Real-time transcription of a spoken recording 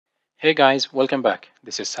Hey guys, welcome back.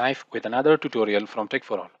 This is Saif with another tutorial from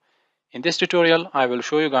TechForAll. In this tutorial, I will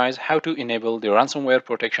show you guys how to enable the ransomware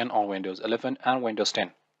protection on Windows 11 and Windows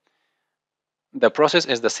 10. The process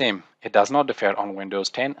is the same. It does not differ on Windows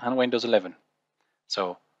 10 and Windows 11.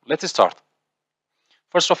 So let's start.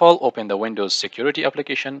 First of all, open the Windows Security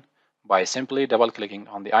application by simply double-clicking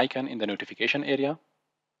on the icon in the notification area,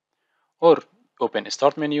 or open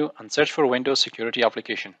Start menu and search for Windows Security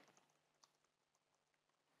application.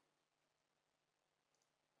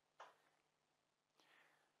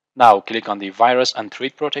 Now click on the Virus and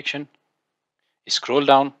Threat Protection. Scroll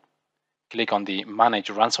down, click on the Manage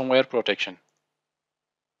Ransomware Protection.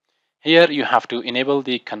 Here you have to enable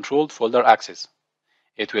the controlled folder access.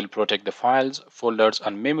 It will protect the files, folders,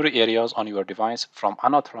 and memory areas on your device from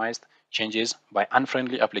unauthorized changes by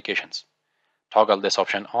unfriendly applications. Toggle this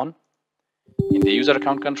option on. In the User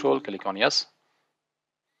Account Control, click on Yes.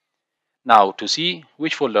 Now to see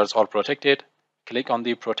which folders are protected, click on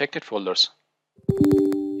the Protected Folders.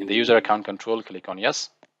 In the User Account Control, click on Yes.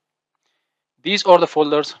 These are the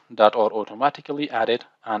folders that are automatically added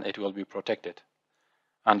and it will be protected.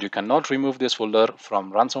 And you cannot remove this folder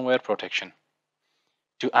from Ransomware Protection.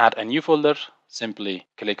 To add a new folder, simply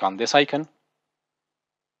click on this icon,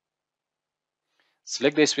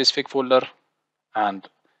 select the specific folder and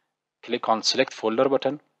click on Select Folder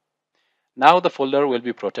button. Now the folder will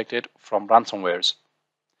be protected from ransomwares.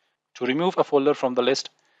 To remove a folder from the list,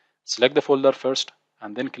 select the folder first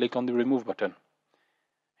and then click on the Remove button.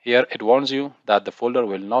 Here it warns you that the folder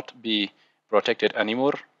will not be protected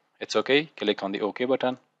anymore. It's okay. Click on the OK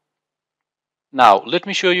button. Now let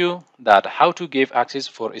me show you that how to give access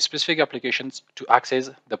for specific applications to access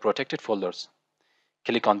the protected folders.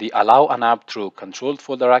 Click on the Allow an app through controlled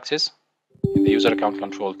folder access. In the User Account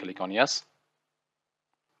Control, click on Yes.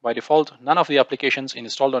 By default, none of the applications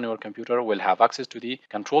installed on your computer will have access to the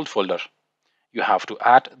controlled folder. You have to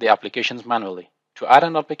add the applications manually. To add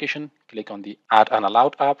an application, click on the Add an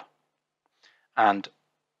Allowed app and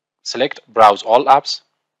select Browse all apps.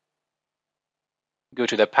 Go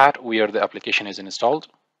to the path where the application is installed.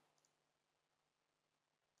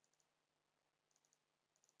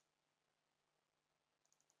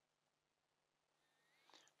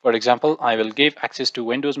 For example, I will give access to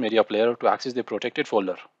Windows Media Player to access the protected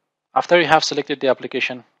folder. After you have selected the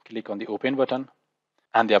application, click on the Open button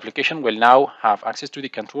and the application will now have access to the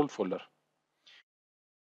controlled folder.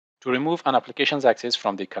 To remove an application's access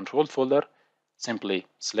from the controlled folder, simply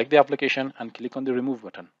select the application and click on the Remove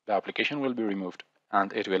button. The application will be removed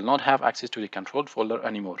and it will not have access to the controlled folder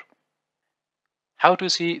anymore. How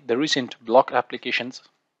to see the recent blocked applications?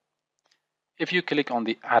 If you click on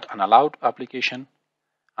the Add an Allowed application,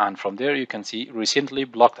 and from there you can see Recently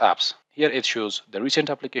Blocked Apps. Here it shows the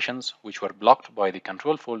recent applications which were blocked by the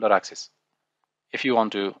controlled folder access. If you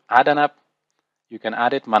want to add an app, you can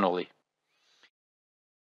add it manually.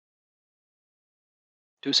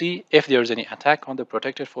 To see if there is any attack on the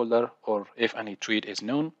protected folder or if any threat is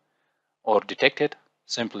known or detected,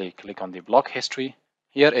 simply click on the Block History.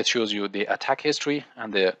 Here it shows you the attack history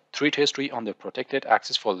and the threat history on the protected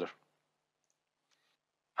access folder.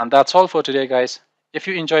 And that's all for today, guys. If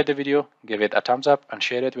you enjoyed the video, give it a thumbs up and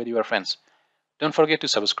share it with your friends. Don't forget to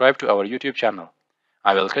subscribe to our YouTube channel.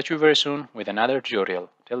 I will catch you very soon with another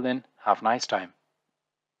tutorial. Till then, have a nice time.